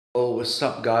Oh, what's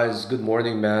up, guys? Good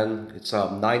morning, man. It's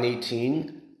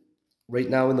 9:18 right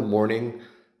now in the morning.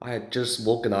 I had just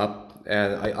woken up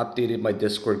and I updated my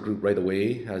Discord group right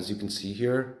away, as you can see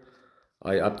here.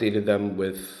 I updated them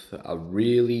with a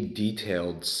really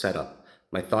detailed setup.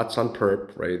 My thoughts on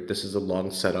perp, right? This is a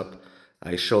long setup.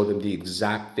 I showed them the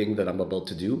exact thing that I'm about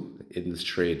to do in this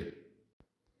trade.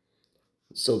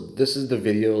 So this is the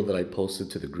video that I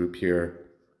posted to the group here,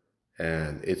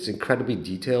 and it's incredibly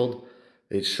detailed.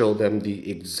 It showed them the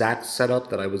exact setup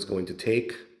that I was going to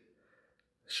take.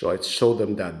 So I showed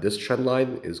them that this trend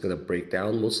line is going to break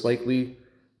down most likely.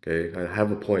 Okay, I have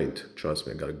a point. Trust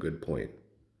me, I got a good point.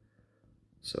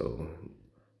 So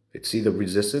see the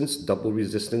resistance, double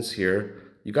resistance here.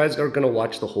 You guys are going to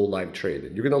watch the whole live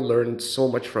trade. You're going to learn so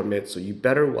much from it. So you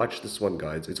better watch this one,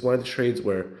 guys. It's one of the trades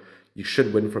where you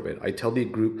should win from it. I tell the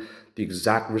group the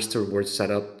exact risk to reward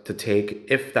setup to take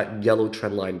if that yellow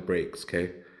trend line breaks,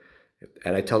 okay?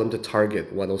 And I tell them to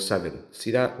target 107.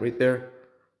 See that right there?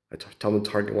 Tell them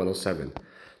to target 107.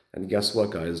 And guess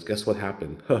what, guys? Guess what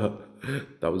happened?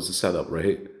 That was the setup,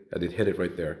 right? And it hit it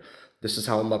right there. This is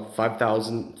how I'm up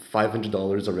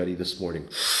 $5,500 already this morning.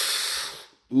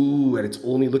 Ooh, and it's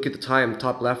only, look at the time,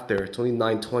 top left there, it's only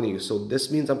 9:20. So this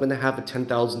means I'm gonna have a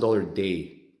 $10,000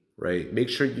 day, right? Make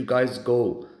sure you guys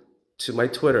go to my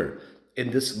Twitter in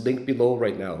this link below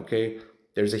right now, okay?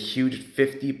 There's a huge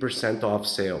 50% off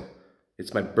sale.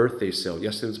 It's my birthday sale.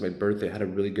 Yesterday was my birthday. I had a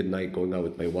really good night going out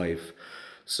with my wife.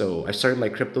 So I started my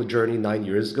crypto journey 9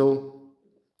 years ago,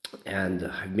 and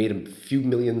I've made a few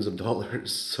millions of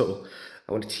dollars. So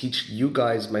I want to teach you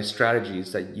guys my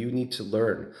strategies that you need to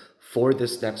learn for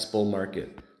this next bull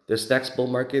market. This next bull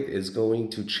market is going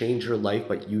to change your life,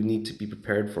 but you need to be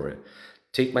prepared for it.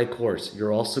 Take my course.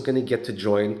 You're also going to get to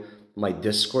join my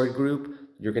Discord group.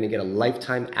 You're going to get a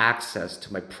lifetime access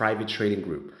to my private trading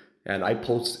group. And I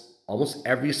post almost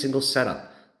every single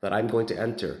setup that I'm going to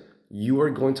enter. You are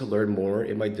going to learn more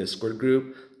in my Discord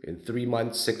group in 3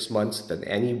 months, 6 months than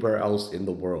anywhere else in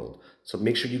the world. So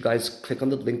make sure you guys click on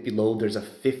the link below. There's a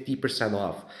 50%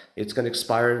 off. It's going to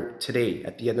expire today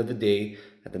at the end of the day.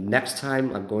 And the next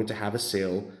time I'm going to have a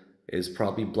sale is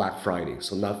probably Black Friday.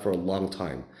 So not for a long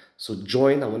time. So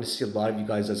join. I want to see a lot of you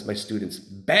guys as my students.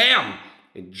 Bam!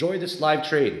 Enjoy this live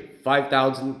trade.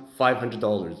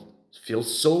 $5,500.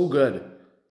 Feels so good.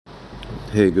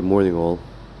 Hey, good morning all.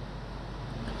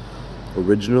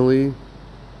 Originally,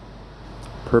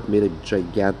 Perp made a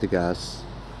gigantic ass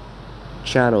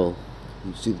channel.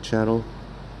 You see the channel?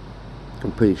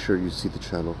 I'm pretty sure you see the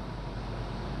channel.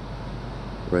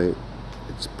 Right?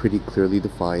 It's pretty clearly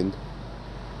defined.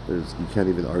 You can't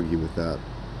even argue with that.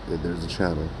 There's a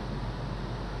channel.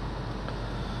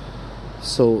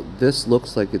 So this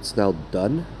looks like it's now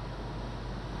done.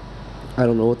 I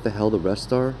don't know what the hell the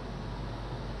rest are.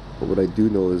 But what I do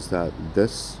know is that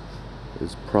this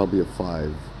is probably a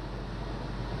 5.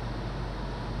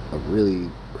 A really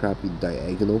crappy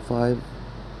diagonal 5.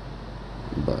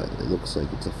 But it looks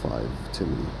like it's a 5 to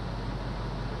me.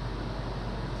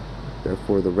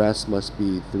 Therefore the rest must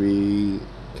be 3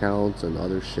 counts and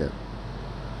other shit.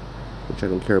 Which I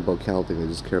don't care about counting, I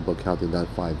just care about counting that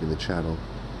 5 in the channel.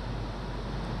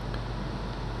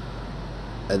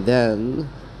 And then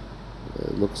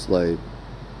it looks like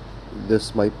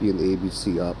this might be an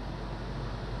ABC up,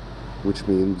 which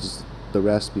means the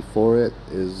rest before it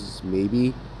is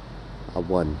maybe a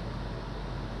 1.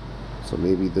 So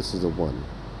maybe this is a 1.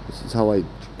 This is how I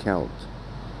count.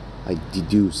 I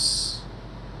deduce.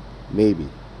 Maybe.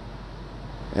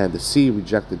 And the C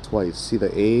rejected twice. See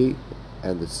the A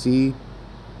and the C?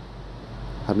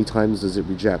 How many times does it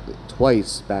reject?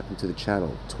 Twice back into the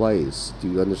channel. Twice. Do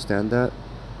you understand that?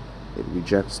 It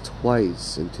rejects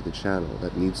twice into the channel.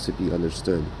 That needs to be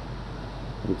understood.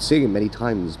 I'm saying it many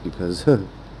times because a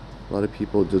lot of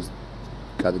people just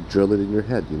gotta drill it in your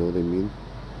head, you know what I mean?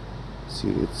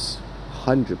 See, it's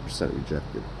 100%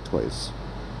 rejected twice.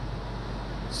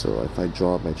 So if I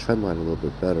draw my trend line a little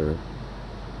bit better,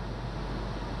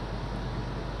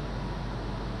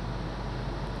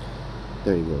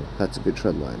 there you go. That's a good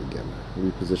trend line again.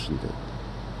 Repositioned it.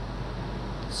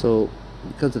 So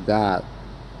because of that,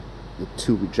 the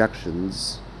 2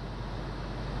 rejections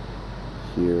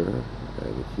here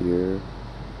and here,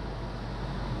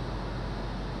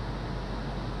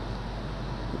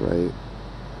 right?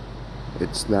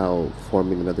 It's now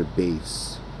forming another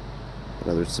base,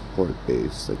 another support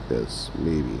base like this,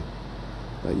 maybe.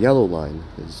 That yellow line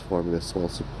is forming a small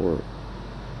support.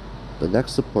 The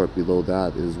next support below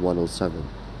that is 107.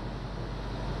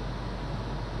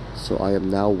 So I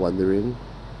am now wondering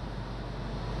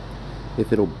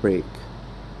if it'll break.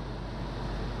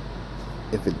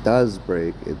 if it does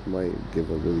break, it might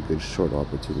give a really good short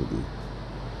opportunity.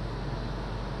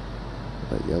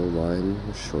 That yellow line,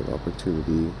 short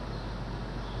opportunity,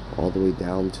 all the way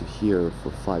down to here for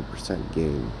 5%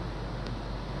 gain.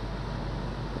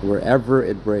 Wherever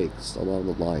it breaks along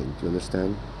the line, do you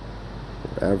understand?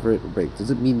 Wherever it breaks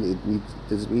doesn't mean you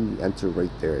enter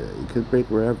right there. It could break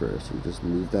wherever, so you just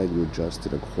move that, you adjust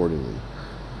it accordingly,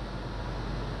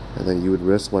 and then you would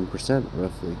risk 1%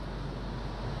 roughly.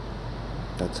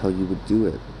 That's how you would do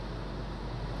it.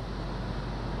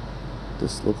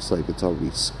 This looks like it's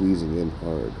already squeezing in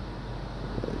hard,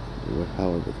 like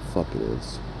however the fuck it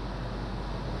is.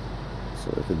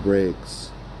 So if it breaks,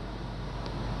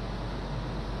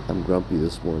 I'm grumpy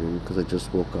this morning because I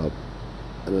just woke up,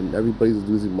 and then everybody's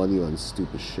losing money on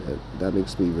stupid shit. That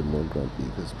makes me even more grumpy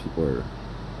because people are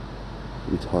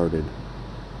retarded,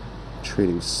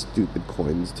 trading stupid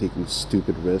coins, taking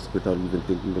stupid risks without even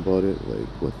thinking about it. Like,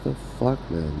 what the fuck,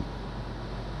 man?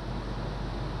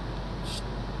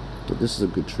 So this is a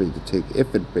good trade to take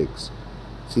if it breaks.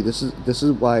 See, this is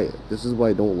why I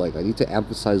don't like. I need to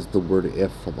emphasize the word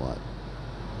 "if" a lot.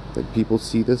 Like, people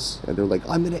see this and they're like,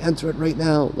 "I'm gonna enter it right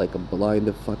now," like a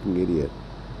blind fucking idiot.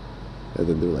 And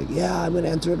then they're like, "Yeah, I'm gonna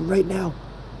enter it right now."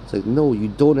 It's like, no, you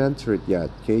don't enter it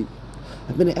yet, okay?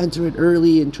 I'm gonna enter it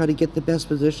early and try to get the best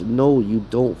position. No, you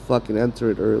don't fucking enter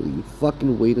it early. You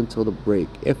fucking wait until the break,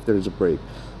 if there's a break.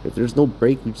 If there's no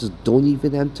break, you just don't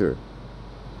even enter.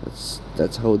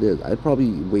 That's how it is. I'd probably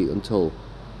wait until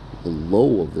the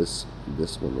low of this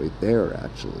one right there,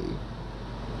 actually.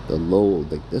 The low,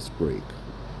 like this break.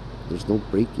 There's no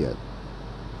break yet.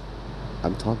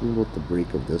 I'm talking about the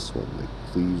break of this one. Like,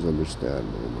 please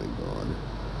understand. Oh my god.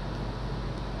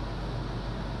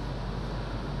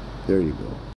 There you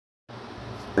go.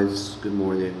 Guys, good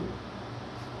morning.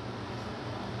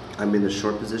 I'm in a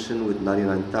short position with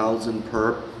 99,000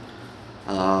 per.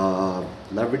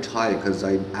 Leverage high because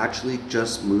I actually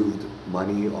just moved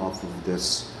money off of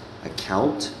this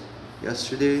account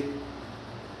yesterday,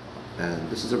 and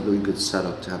this is a really good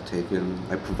setup to have taken.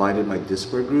 I provided my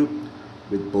Discord group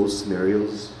with both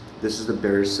scenarios. This is the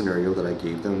bearish scenario that I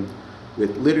gave them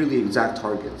with literally exact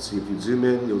targets. So if you zoom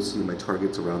in, you'll see my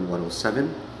targets around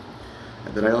 107.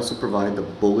 And then I also provide the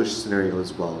bullish scenario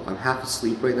as well. I'm half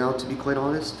asleep right now, to be quite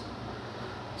honest.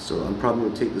 So I'm probably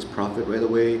gonna take this profit right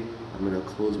away. I'm gonna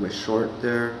close my short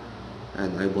there,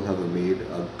 and I will have made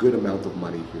a good amount of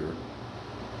money here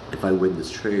if I win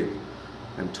this trade.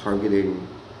 I'm targeting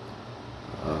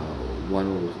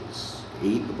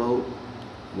 108, about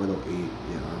 108.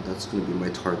 Yeah, that's gonna be my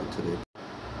target today.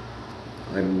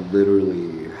 I'm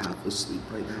literally half asleep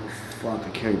right now. Fuck, I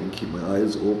can't even keep my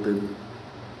eyes open.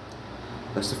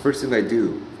 That's the first thing I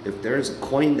do. If there's a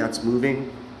coin that's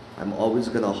moving, I'm always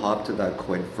gonna hop to that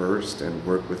coin first and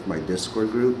work with my Discord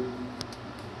group.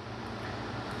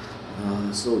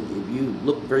 So if you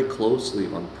look very closely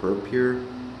on perp here,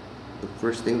 the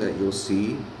first thing that you'll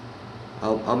see,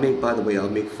 I'll make, by the way, I'll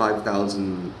make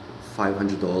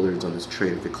 $5,500 on this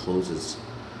trade if it closes.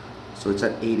 So it's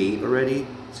at 8.8 already.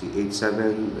 See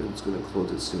 8.7, it's gonna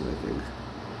close it soon, I think.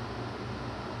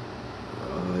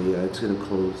 Yeah, it's gonna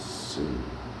close soon.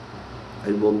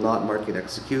 I will not market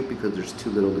execute because there's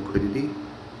too little liquidity.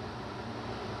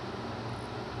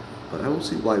 But I don't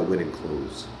see why it wouldn't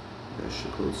close. Yeah, it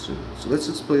should close soon. So let's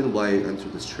explain why I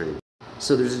entered this trade.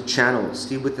 So there's a channel.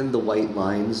 See, within the white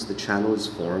lines, the channel is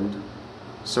formed.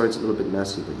 Sorry, it's a little bit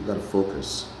messy, but you gotta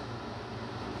focus.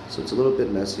 So it's a little bit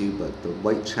messy, but the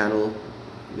white channel,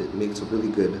 it makes a really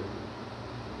good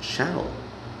channel.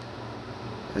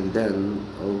 And then,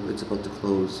 oh, it's about to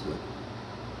close.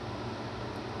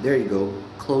 There you go.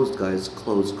 Closed, guys.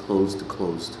 Closed, closed,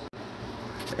 closed.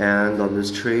 And on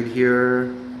this trade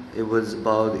here, it was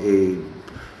about a,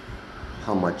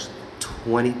 how much?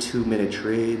 22-minute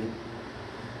trade.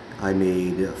 I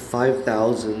made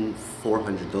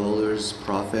 $5,400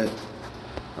 profit.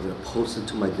 I'm gonna post it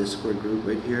to my Discord group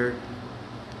right here.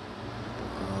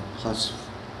 Plus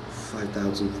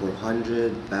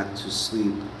 5,400. Back to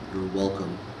sleep. You're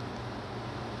welcome.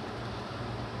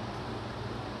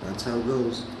 That's how it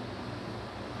goes.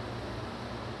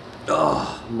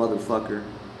 Oh, motherfucker.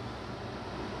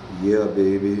 Yeah,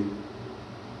 baby.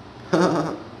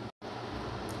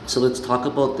 So let's talk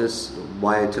about this,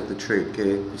 why I took the trade,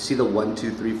 okay? You see the 1,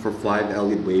 2, 3, 4, 5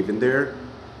 Elliott wave in there,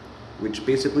 which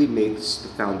basically makes the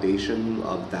foundation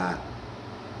of that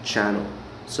channel.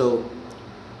 So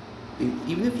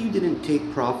even if you didn't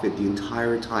take profit the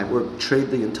entire time or trade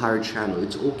the entire channel,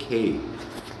 it's okay.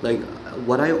 Like,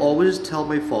 what I always tell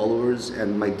my followers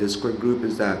and my Discord group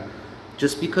is that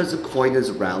just because a coin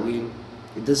is rallying,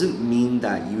 it doesn't mean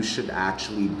that you should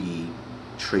actually be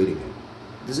trading it.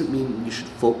 doesn't mean you should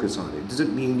focus on it. It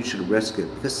doesn't mean you should risk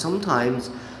it, because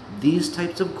sometimes these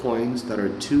types of coins that are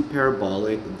too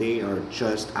parabolic, they are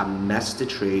just a mess to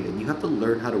trade, and you have to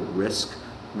learn how to risk,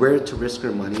 where to risk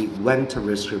your money, when to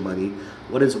risk your money,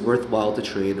 what is worthwhile to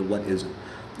trade and what isn't.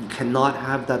 You cannot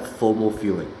have that FOMO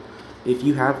feeling. If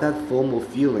you have that FOMO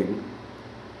feeling,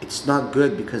 it's not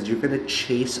good, because you're going to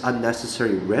chase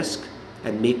unnecessary risk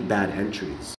and make bad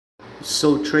entries.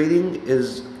 So trading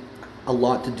is a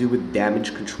lot to do with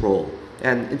damage control.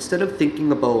 And instead of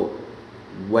thinking about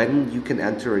when you can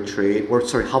enter a trade, or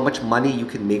sorry, how much money you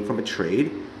can make from a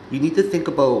trade, you need to think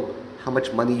about how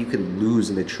much money you can lose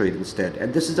in a trade instead.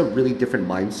 And this is a really different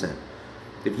mindset.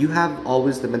 If you have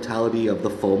always the mentality of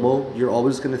the FOMO, you're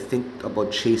always going to think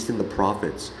about chasing the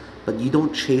profits. But you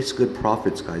don't chase good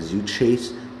profits, guys. You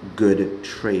chase good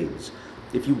trades.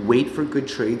 If you wait for good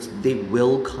trades, they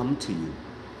will come to you.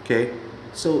 Okay?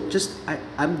 So just,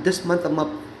 I'm this month I'm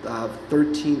up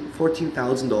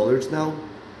 $14,000 now.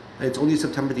 And it's only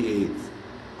September the 8th.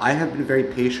 I have been very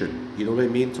patient, you know what I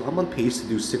mean? So I'm on pace to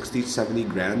do 60, 70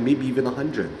 grand, maybe even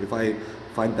 100 if I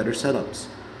find better setups.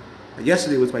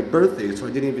 Yesterday was my birthday, so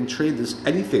I didn't even trade this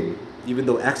anything, even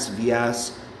though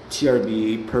XVS,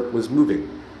 TRB, perp was moving.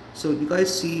 So you guys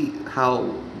see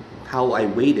how I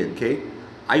waited, okay?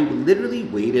 I literally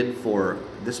waited for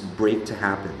this break to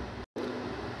happen.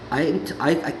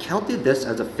 I counted this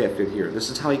as a fifth in here. This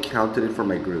is how I counted it for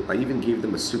my group. I even gave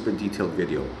them a super detailed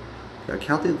video. I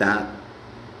counted that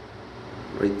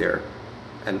right there,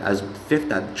 and as fifth,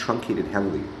 that truncated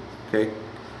heavily, okay?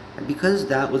 And because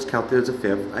that was counted as a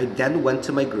fifth, I then went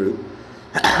to my group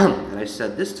and I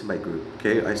said this to my group,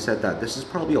 okay? I said that this is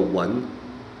probably a 1,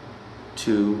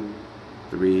 2,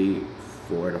 3,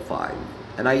 4, and a 5.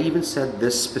 And I even said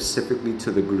this specifically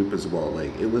to the group as well.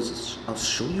 Like, it was, I'll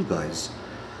show you guys,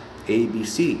 A, B,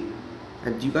 C.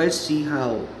 And do you guys see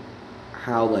how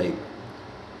like,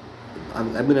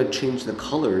 I'm gonna change the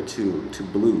color to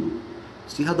blue.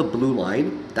 See how the blue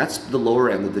line, that's the lower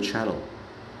end of the channel.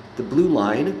 The blue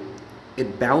line,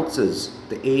 it bounces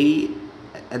the A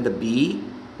and the B,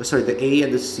 sorry, the A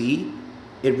and the C,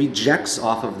 it rejects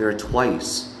off of there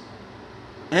twice.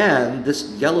 And this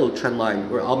yellow trend line,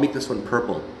 or I'll make this one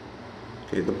purple.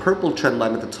 Okay, the purple trend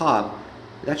line at the top,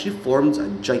 it actually forms a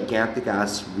gigantic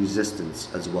ass resistance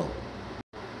as well.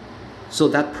 So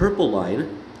that purple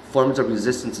line forms a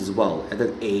resistance as well. And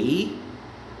then A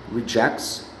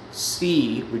rejects,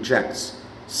 C rejects.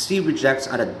 C rejects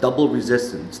at a double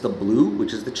resistance, the blue,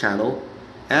 which is the channel,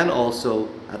 and also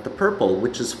at the purple,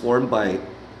 which is formed by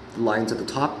the lines at the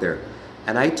top there.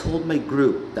 And I told my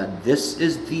group that this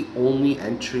is the only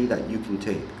entry that you can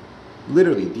take.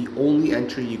 Literally, the only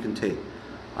entry you can take.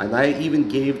 And I even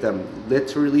gave them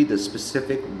literally the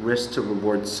specific risk to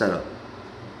reward setup.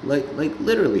 Like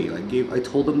literally, I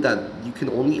told them that you can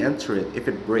only enter it if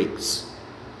it breaks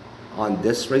on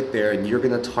this right there, and you're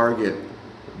gonna target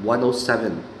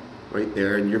 107 right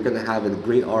there, and you're gonna have a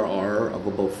great RR of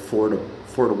about 4 to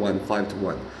 1, 5 to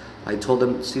 1. I told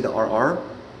them, see the RR,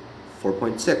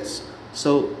 4.6.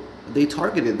 So they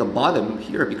targeted the bottom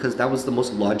here because that was the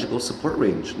most logical support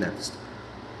range next.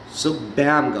 So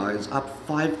bam, guys, up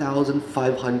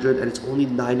 5,500, and it's only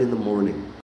 9 in the morning.